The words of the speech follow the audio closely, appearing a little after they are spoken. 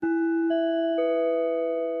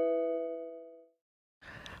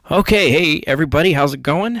Okay, hey everybody, how's it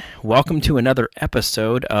going? Welcome to another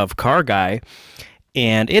episode of Car Guy.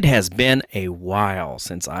 And it has been a while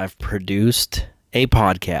since I've produced a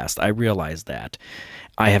podcast. I realize that.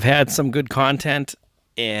 I have had some good content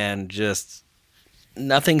and just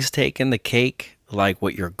nothing's taken the cake like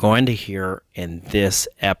what you're going to hear in this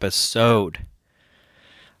episode.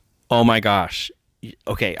 Oh my gosh.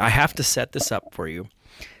 Okay, I have to set this up for you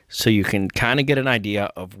so you can kind of get an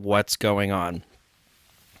idea of what's going on.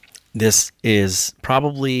 This is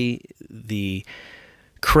probably the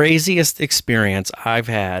craziest experience I've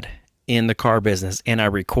had in the car business, and I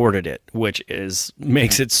recorded it, which is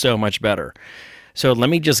makes it so much better. So let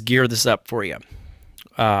me just gear this up for you.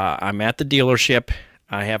 I'm at the dealership.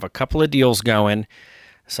 I have a couple of deals going,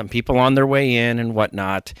 some people on their way in and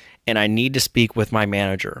whatnot, and I need to speak with my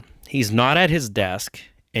manager. He's not at his desk,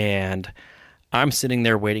 and I'm sitting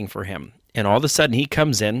there waiting for him. And all of a sudden, he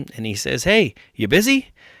comes in and he says, "Hey, you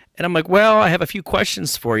busy?" And I'm like, "Well, I have a few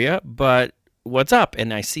questions for you, but what's up?"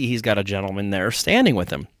 And I see he's got a gentleman there standing with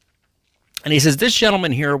him. And he says, "This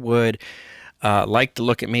gentleman here would like to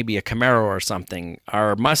look at maybe a Camaro or something.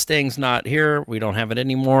 Our Mustang's not here. We don't have it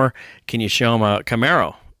anymore. Can you show him a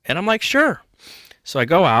Camaro?" And I'm like, "Sure." So I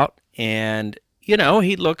go out and,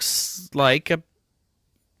 he looks like a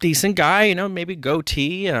decent guy, maybe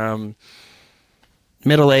goatee,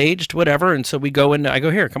 middle-aged, whatever. And so we go in. I go,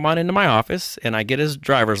 "Here, come on into my office," and I get his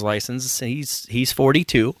driver's license. He's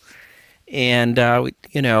 42, and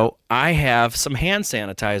I have some hand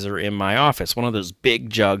sanitizer in my office, one of those big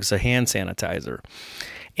jugs of hand sanitizer.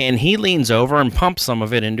 And he leans over and pumps some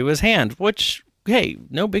of it into his hand, which, hey,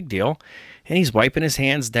 no big deal. And he's wiping his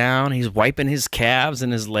hands down. He's wiping his calves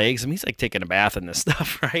and his legs. I mean, he's like taking a bath in this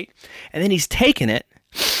stuff, right? And then he's taking it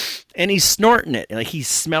and he's snorting it, like he's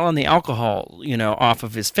smelling the alcohol, off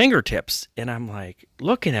of his fingertips. And I'm like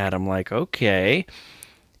looking at him like, okay.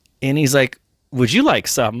 And he's like, "Would you like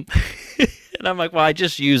some?" And I'm like, "Well, I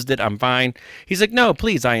just used it. I'm fine." He's like, "No,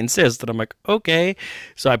 please, I insist." And I'm like, "Okay."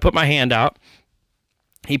 So I put my hand out.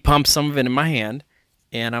 He pumps some of it in my hand.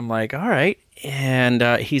 And I'm like, "All right." And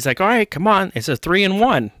he's like, "All right, come on. It's a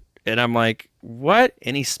 3-in-1." And I'm like, "What?"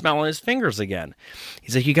 And he's smelling his fingers again.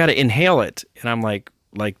 He's like, "You got to inhale it." And I'm like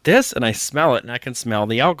this, and I smell it, and I can smell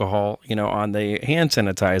the alcohol, on the hand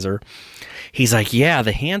sanitizer. He's like, "Yeah,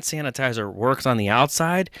 the hand sanitizer works on the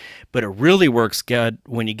outside, but it really works good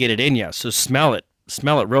when you get it in you. So smell it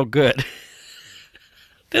real good."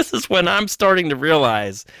 This is when I'm starting to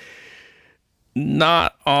realize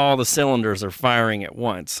not all the cylinders are firing at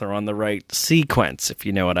once or on the right sequence, if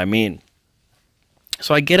you know what I mean.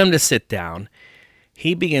 So I get him to sit down.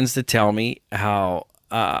 He begins to tell me how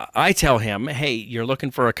I tell him, "Hey, you're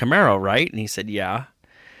looking for a Camaro, right?" And he said, "Yeah."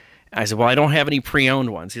 I said, "Well, I don't have any pre-owned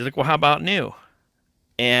ones." He's like, "Well, how about new?"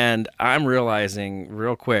 And I'm realizing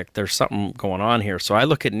real quick there's something going on here. So I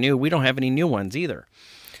look at new. We don't have any new ones either.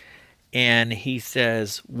 And he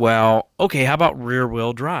says, "Well, okay, how about rear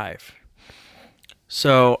wheel drive?"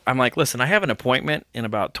 So I'm like, "Listen, I have an appointment in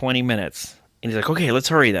about 20 minutes. And he's like, "Okay, let's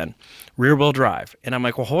hurry then. Rear wheel drive." And I'm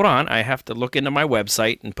like, "Well, hold on. I have to look into my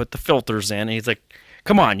website and put the filters in." And he's like,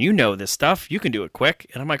 "Come on, you know this stuff. You can do it quick."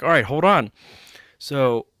 And I'm like, "All right, hold on."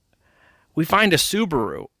 So we find a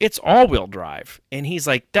Subaru. It's all-wheel drive. And he's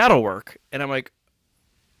like, "That'll work." And I'm like,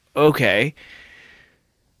 "Okay,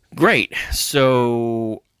 great."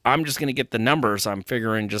 So I'm just going to get the numbers. I'm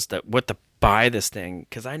figuring just what to buy this thing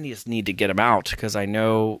because I just need to get him out because I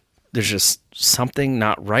know there's just something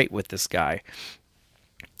not right with this guy.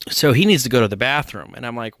 So he needs to go to the bathroom. And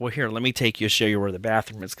I'm like, "Well, here, let me take you, show you where the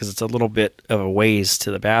bathroom is because it's a little bit of a ways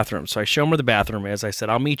to the bathroom." So I show him where the bathroom is. I said,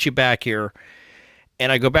 "I'll meet you back here."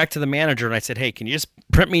 And I go back to the manager and I said, "Hey, can you just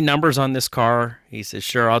print me numbers on this car?" He says,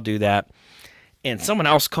 "Sure, I'll do that." And someone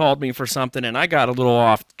else called me for something and I got a little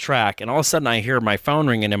off track. And all of a sudden I hear my phone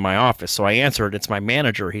ringing in my office. So I answered. It's my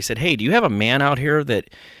manager. He said, "Hey, do you have a man out here that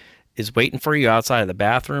is waiting for you outside of the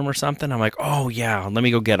bathroom or something?" I'm like, "Oh, yeah, let me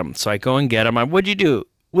go get him." So I go and get him. "What'd you do?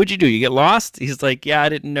 What'd you do? You get lost?" He's like, "Yeah, I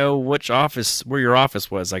didn't know where your office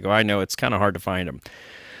was." I go, "I know, it's kind of hard to find him."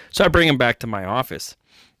 So I bring him back to my office.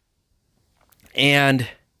 And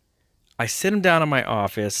I sit him down in my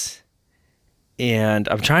office, and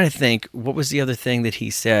I'm trying to think, what was the other thing that he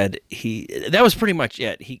said? That was pretty much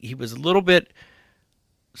it. He was a little bit,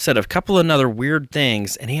 said a couple of other weird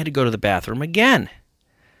things, and he had to go to the bathroom again.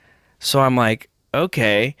 So I'm like,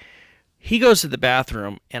 okay. He goes to the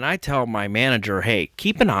bathroom, and I tell my manager, "Hey,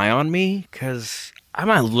 keep an eye on me because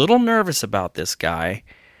I'm a little nervous about this guy.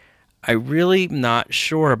 I really not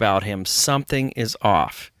sure about him. Something is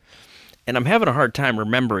off." and I'm having a hard time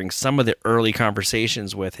remembering some of the early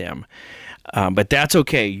conversations with him. But that's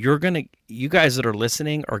okay. You guys that are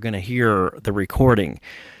listening are gonna hear the recording.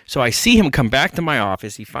 So I see him come back to my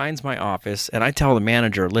office. He finds my office, and I tell the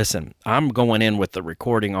manager, "Listen, I'm going in with the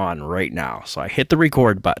recording on right now." So I hit the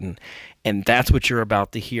record button, and that's what you're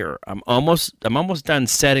about to hear. I'm almost done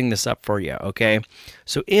setting this up for you. Okay.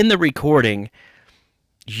 So in the recording,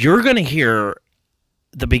 you're gonna hear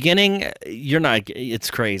the beginning. You're not.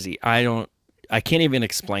 It's crazy. I can't even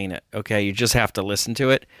explain it. Okay. You just have to listen to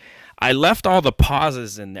it. I left all the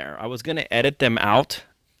pauses in there. I was going to edit them out,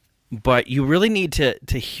 but you really need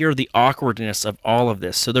to hear the awkwardness of all of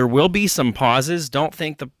this. So there will be some pauses. Don't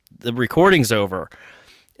think the recording's over.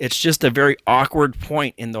 It's just a very awkward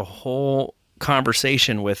point in the whole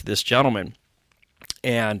conversation with this gentleman.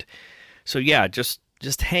 And so yeah, just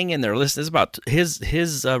hang in there. Listen, this is about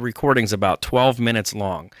his recording's about 12 minutes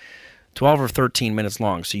long. 12 or 13 minutes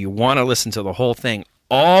long. So you want to listen to the whole thing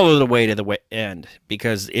all of the way to the end,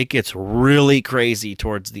 because it gets really crazy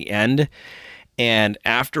towards the end. And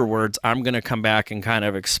afterwards, I'm going to come back and kind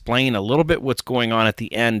of explain a little bit what's going on at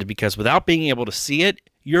the end, because without being able to see it,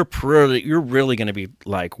 you're really going to be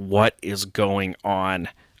like, what is going on?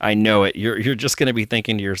 I know it. You're just going to be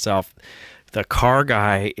thinking to yourself, the car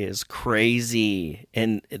guy is crazy,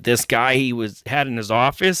 and this guy had in his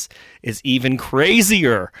office is even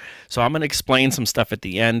crazier. So I'm going to explain some stuff at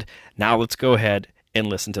the end. Now let's go ahead and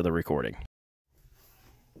listen to the recording.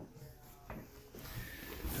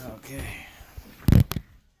 Okay.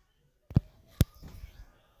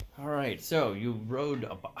 All right. So you rode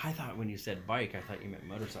I thought when you said bike, I thought you meant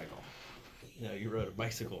motorcycle. No, you rode a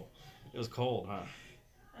bicycle. It was cold, huh?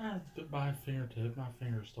 My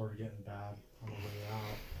fingers started getting bad on the way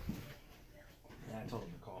out. Yeah, I told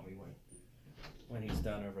him to call me when he's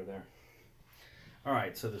done over there. All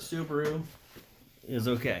right, so the Subaru is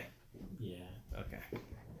okay. Yeah. Okay.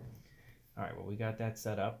 All right, well, we got that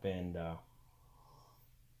set up, and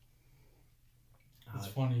it's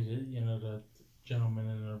funny that that gentleman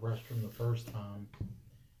in the restroom the first time,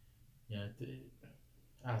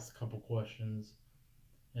 asked a couple questions,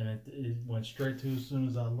 and it went straight to, as soon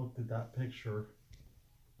as I looked at that picture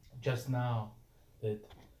just now, that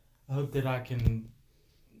I hope that I can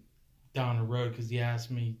down the road, because he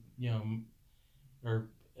asked me, or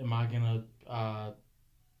am I gonna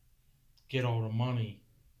get all the money?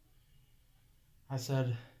 I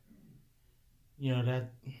said,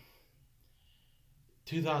 that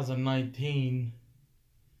 2019,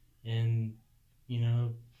 and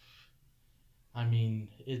I mean,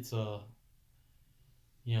 it's I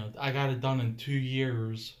got it done in 2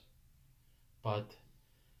 years, but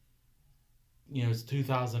it's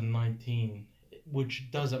 2019, which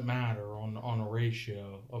doesn't matter on a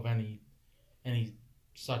ratio of any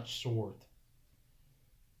such sort.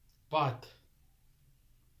 But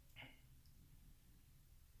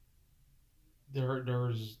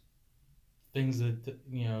there's things that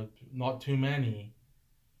not too many.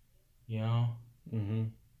 mm-hmm.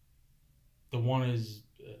 The one is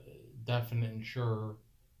definite and sure,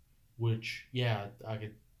 which I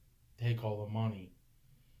could take all the money.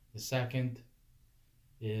 The second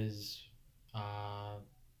is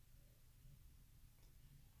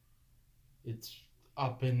it's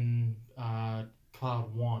up in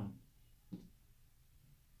Cloud One.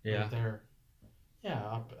 Yeah. Right there.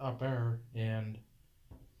 Yeah, up there, and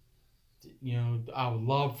I would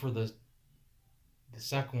love for the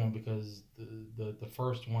second one, because the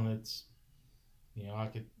first one, it's I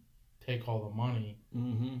could take all the money.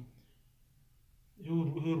 Mm-hmm. Who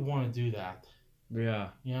would want to do that? Yeah.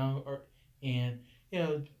 And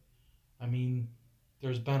I mean,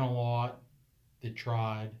 there's been a lot that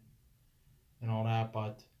tried and all that,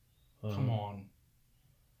 but come on,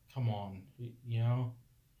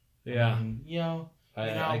 Yeah. I mean,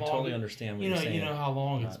 I totally understand what you're saying. You know how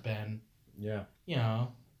long it's been. Yeah.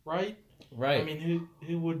 Right? Right. I mean,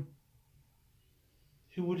 who would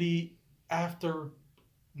he, after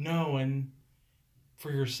knowing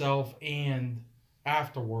for yourself and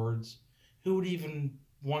afterwards, who would even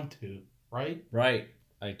want to, right? Right.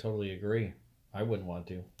 I totally agree. I wouldn't want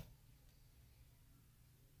to.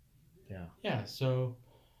 Yeah. Yeah, so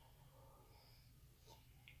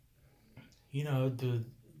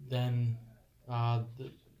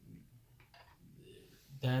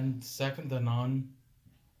then second to none,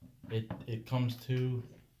 it comes to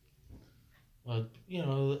a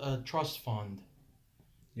trust fund.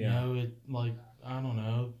 Yeah. It, like, I don't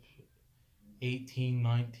know, 18,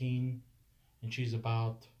 19, and she's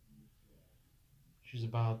about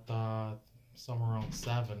somewhere around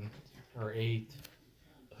 7 or 8.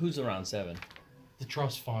 Who's around 7? The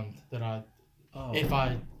trust fund that I Oh. If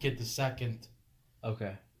I get the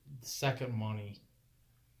Okay. second money.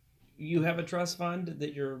 You have a trust fund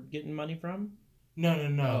that you're getting money from?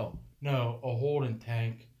 No. No, a holding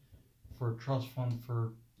tank for a trust fund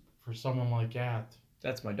for someone like that.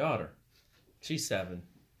 That's my daughter. She's 7.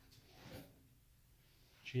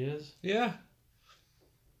 She is? Yeah.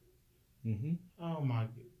 Mm-hmm. Oh my.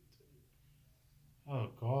 Oh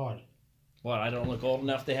God. What? I don't look old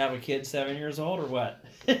enough to have a kid 7 years old, or what?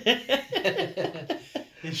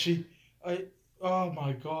 Is she? Oh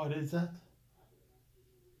my God! Is that?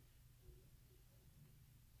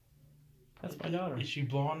 That's my daughter. Is she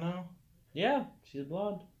blonde now? Yeah, she's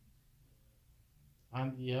blonde.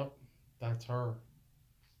 Yep, that's her.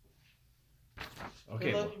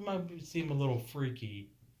 Okay. It might seem a little freaky,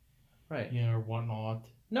 Right. you know, or whatnot.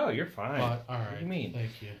 No, you're fine. But all right. What do you mean?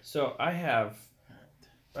 Thank you. So I have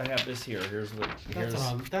this here. Here's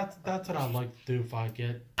That's what I'd like to do if I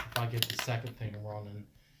get the second thing running.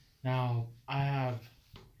 Now I have.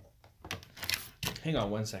 Hang on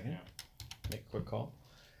 1 second. Make a quick call.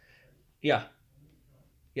 Yeah.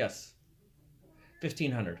 Yes.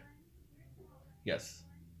 1,500. Yes.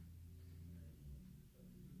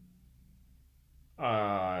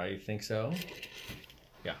 I think so.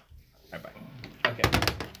 Yeah. Bye. Okay.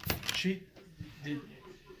 She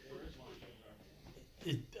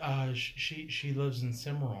lives in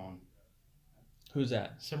Cimarron. Who's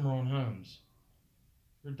that? Cimarron Homes.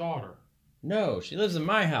 Your daughter. No, she lives in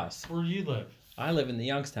my house. Where do you live? I live in the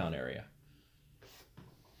Youngstown area.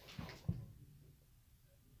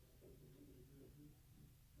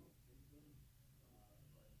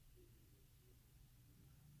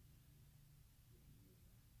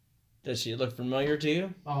 Does she look familiar to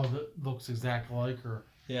you? Oh, that looks exactly like her.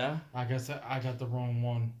 Yeah. I guess I got the wrong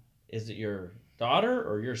one. Is it your daughter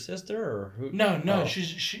or your sister or who? No, Oh. she's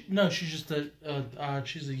just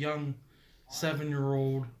she's a young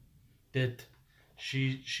 7-year-old that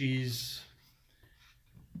she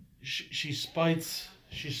spites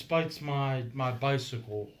my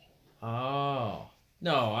bicycle. Oh.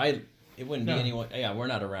 No, it wouldn't be No. anyone. Yeah, we're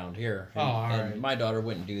not around here. Oh, all right. My daughter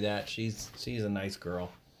wouldn't do that. She's a nice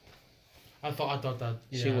girl. I thought that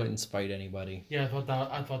She wouldn't spite anybody. Yeah, I thought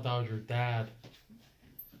that was your dad.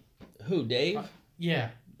 Who, Dave? Yeah.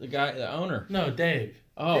 The guy, the owner. No, Dave.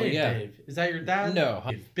 Oh, Dave, yeah. Dave. Is that your dad? No.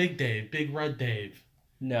 Big Dave, big red Dave.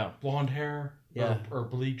 No. Blonde hair? Yeah. Or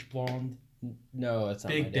bleach blonde? No, it's not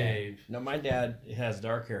Big my dad. Dave. No, my dad has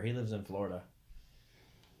dark hair. He lives in Florida.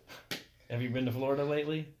 Have you been to Florida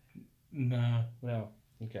lately? No. No.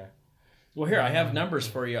 Okay. Well, here, I have numbers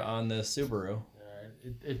for you on the Subaru.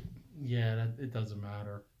 It doesn't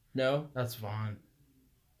matter. No? That's fine.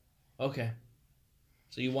 Okay.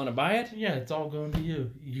 So you want to buy it? Yeah, it's all going to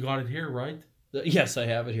you. You got it here, right? Yes, I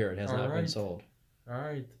have it here. It has All not been right. sold. All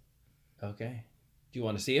right. Okay. Do you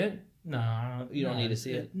want to see it? No, I don't. You don't need to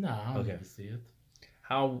see it? No, I don't Okay. need to see it.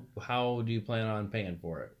 How do you plan on paying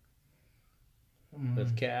for it?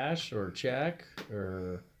 With cash or check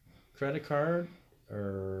or credit card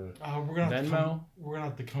or We're gonna have to Venmo? come, we're gonna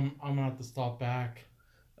have to come. I'm gonna have to stop back.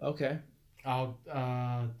 Okay. I'll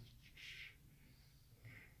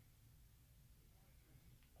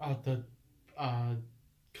have to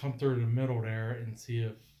come through the middle there and see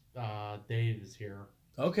if Dave is here,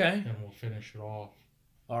 Okay. and we'll finish it off.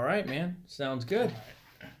 All right, man. Sounds good.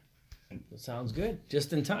 All right. Sounds good.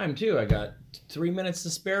 Just in time too. I got 3 minutes to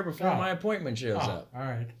spare before Oh. my appointment shows up. All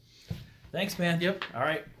right. Thanks, man. Yep. All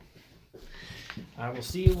right. I will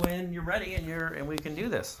see you when you're ready and we can do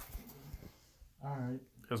this. All right.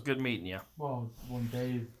 It was good meeting you. Well, when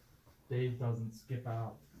Dave doesn't skip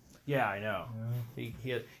out. Yeah, I know. You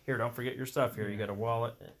know? Here, don't forget your stuff here. You got a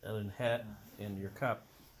wallet and hat and your cup.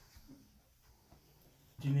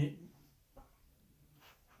 Do you need?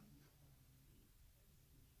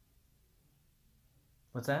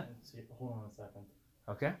 What's that? Let's see. Hold on a second.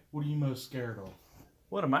 Okay. What are you most scared of?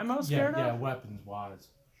 What am I most scared Yeah, of? weapons wise.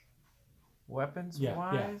 Weapons Yeah,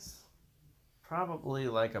 wise? Probably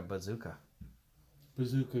like a bazooka.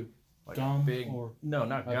 Bazooka Like gum a big, or no,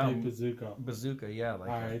 not a big gum. bazooka. Bazooka, yeah. Like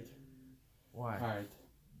All right. Why? All right.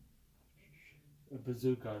 A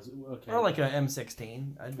bazooka is okay. Or like a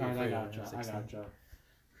M16. I'd be All right, I afraid of gotcha. an I M16. gotcha.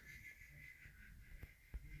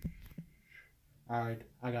 All right,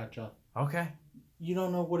 I gotcha. Okay. You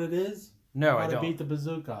don't know what it is? No, How I to don't. beat the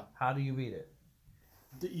bazooka? How do you beat it?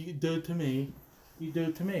 You do it to me. You do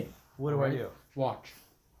it to me. What do All I right? do? Watch.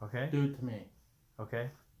 Okay. Do it to me. Okay.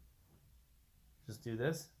 Just do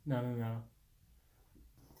this? No.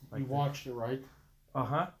 Like You this? watched it, right?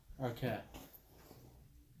 Uh-huh. Okay.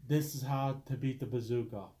 This is how to beat the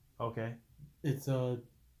bazooka. Okay. It's a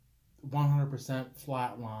 100%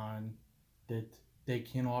 flat line that they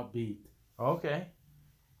cannot beat. Okay.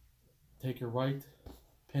 Take your right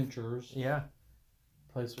pinchers, Yeah.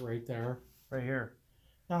 place it right there. Right here.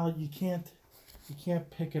 Now you can't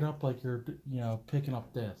pick it up like you're picking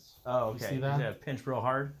up this. Oh, okay. You see that? Yeah, pinch real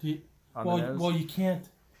hard on well, the nose. well, you can't.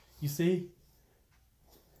 You see?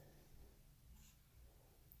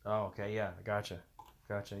 Oh, okay. Yeah, gotcha.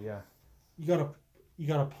 Yeah. You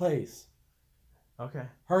gotta place. Okay.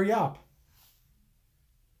 Hurry up.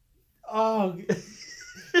 Oh,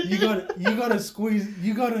 you gotta squeeze.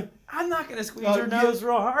 You gotta. I'm not gonna squeeze your nose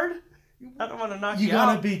real hard. I don't want to knock you You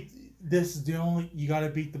gotta out. beat. This is the only. You gotta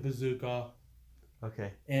beat the bazooka,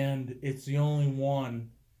 Okay. and it's the only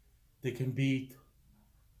one that can beat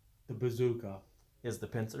the bazooka. Is the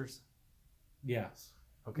pincers? Yes.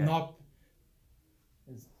 Okay. Not.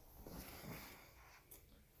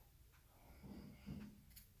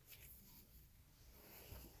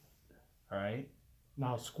 All right.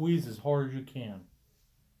 Now squeeze as hard as you can.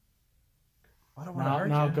 I don't want to hurt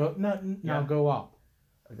Now you. go. Now Yeah. go up.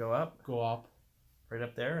 I go up, Go up. right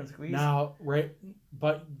up there, and squeeze. Now right,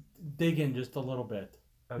 but dig in just a little bit.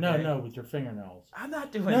 Okay. No, with your fingernails. I'm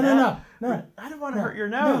not doing No, that. no. I don't want to hurt your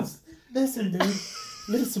nose. No, listen, dude.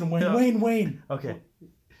 Listen, Wayne. No. Wayne. Okay.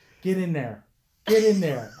 Get in there. Get in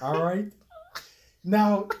there. All right.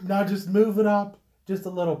 Now just move it up just a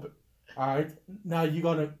little bit. All right. Now you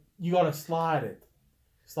gotta slide it.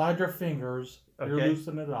 Slide your fingers. You're Okay.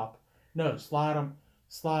 loosening it up. No, slide them.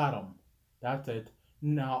 Slide them. That's it.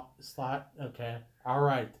 Now slide. Okay. All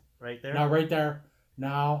right. Right there. Now right there.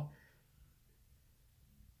 Now.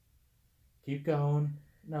 Keep going.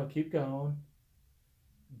 No, keep going.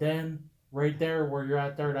 Then right there where you're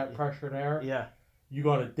at there, that pressure there, Yeah. you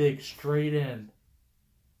gotta dig straight in.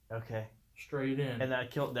 Okay. Straight in. And that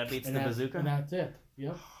beats And the bazooka. And that's it.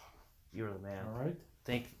 Yep. You're the man. All right.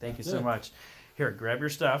 Thank you That's so it. much. Here, grab your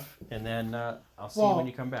stuff, and then I'll see you Well- when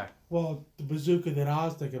you come back. Well, the bazooka that I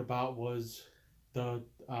was thinking about was the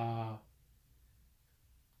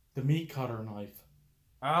meat cutter knife.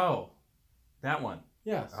 Oh, that one.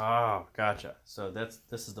 Yes. Oh, gotcha. So this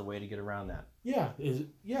is the way to get around that. Yeah.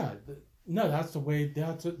 No, that's the way.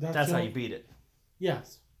 That's That's how you beat it.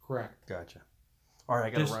 Yes. Correct. Gotcha. All right, I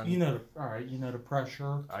gotta Just run. all right. The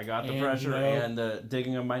pressure. I got the and, pressure and the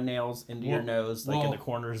digging of my nails into your Well- nose, like in well- the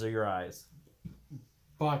corners of your eyes.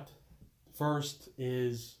 But first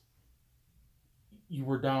is you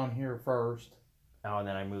were down here first. Oh, and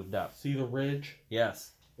then I moved up. See the ridge?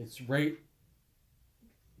 Yes. It's right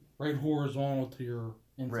horizontal to your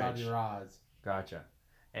inside Ridge. of your eyes. Gotcha.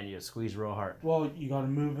 And you squeeze real hard. Well, you got to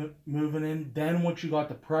move it in. Then once you got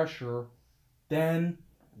the pressure, then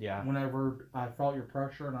Yeah. whenever I felt your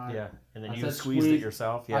pressure and Yeah. And then I you said squeezed it squeeze.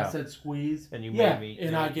 yourself. Yeah. I said squeeze. And you yeah, made me.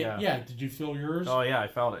 and do I it, get yeah. Did you feel yours? Oh yeah, I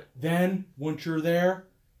felt it. Then once you're there,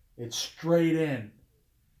 it's straight in.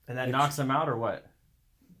 And that It's- knocks them out or what?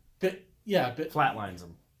 But Flatlines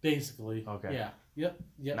them. basically. Okay. Yeah. Yep.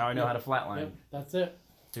 Now I know how to flatline. Yep. That's it.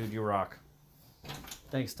 Dude, you rock.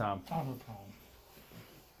 Thanks, Tom. Oh, no problem.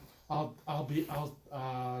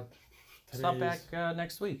 Stop today's back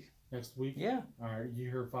next week. next week. Yeah. All right. You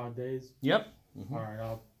here 5 days? Yep. All right.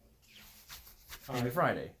 All Maybe right.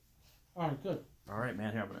 Friday. All right. Good. All right,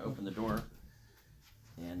 man. Here, I'm gonna open the door,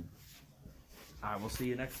 and I will see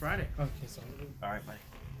you next Friday. Okay. So. All right, bye.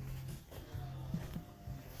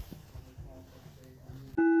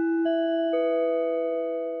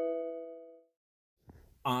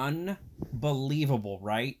 Unbelievable,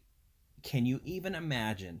 right? Can you even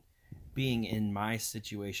imagine being in my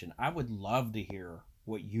situation? I would love to hear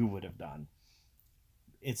what you would have done.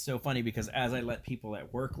 It's so funny because as I let people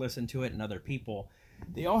at work listen to it and other people,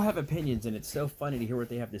 they all have opinions, and it's so funny to hear what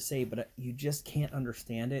they have to say, but you just can't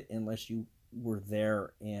understand it unless you were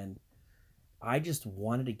there. And I just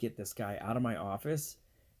wanted to get this guy out of my office,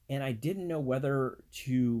 and I didn't know whether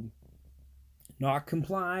to not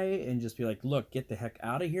comply and just be like, look, get the heck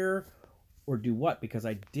out of here, or do what, because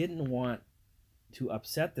I didn't want to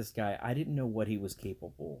upset this guy. I didn't know what he was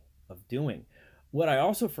capable of doing. What I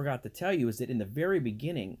also forgot to tell you is that in the very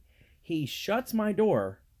beginning, he shuts my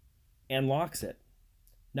door and locks it.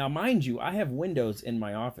 Now, mind you, I have windows in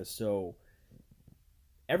my office, so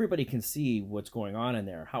everybody can see what's going on in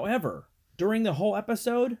there. However, during the whole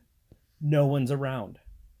episode, no one's around.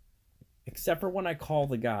 Except for when I call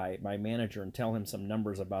the guy, my manager, and tell him some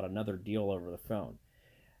numbers about another deal over the phone.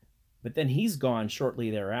 But then he's gone shortly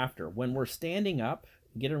thereafter. When we're standing up,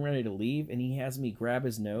 getting ready to leave, and he has me grab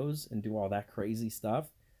his nose and do all that crazy stuff,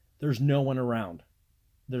 there's no one around.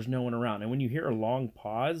 There's no one around. And when you hear a long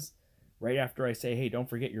pause, right after I say, hey, don't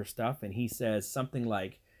forget your stuff, and he says something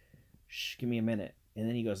like, shh, give me a minute. And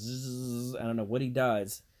then he goes, zzz, I don't know what he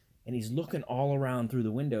does. and he's looking all around through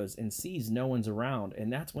the windows and sees no one's around.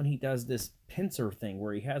 And that's when he does this pincer thing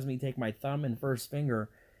where he has me take my thumb and first finger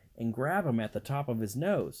and grab him at the top of his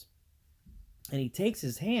nose. And he takes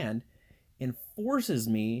his hand and forces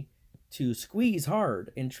me to squeeze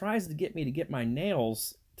hard and tries to get me to get my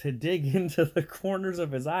nails to dig into the corners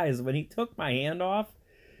of his eyes. When he took my hand off,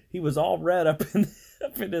 he was all red up in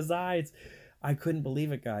his eyes. I couldn't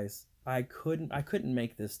believe it, guys. I couldn't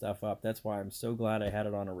make this stuff up. That's why I'm so glad I had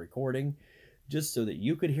it on a recording, just so that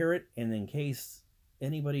you could hear it, and in case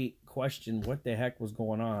anybody questioned what the heck was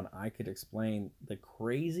going on, I could explain the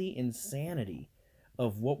crazy insanity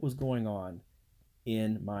of what was going on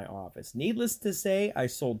in my office. Needless to say, I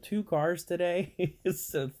sold 2 cars today,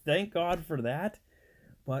 so thank God for that.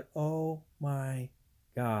 But oh my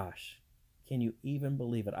gosh, can you even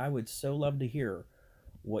believe it? I would so love to hear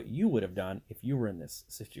what you would have done if you were in this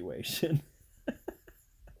situation.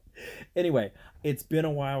 Anyway, it's been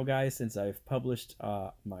a while, guys, since I've published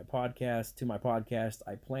my podcast.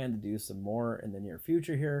 I plan to do some more in the near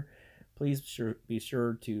future here. Please be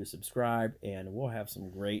sure to subscribe, and we'll have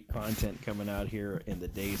some great content coming out here in the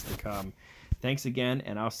days to come. Thanks again,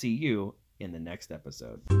 and I'll see you in the next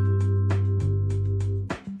episode.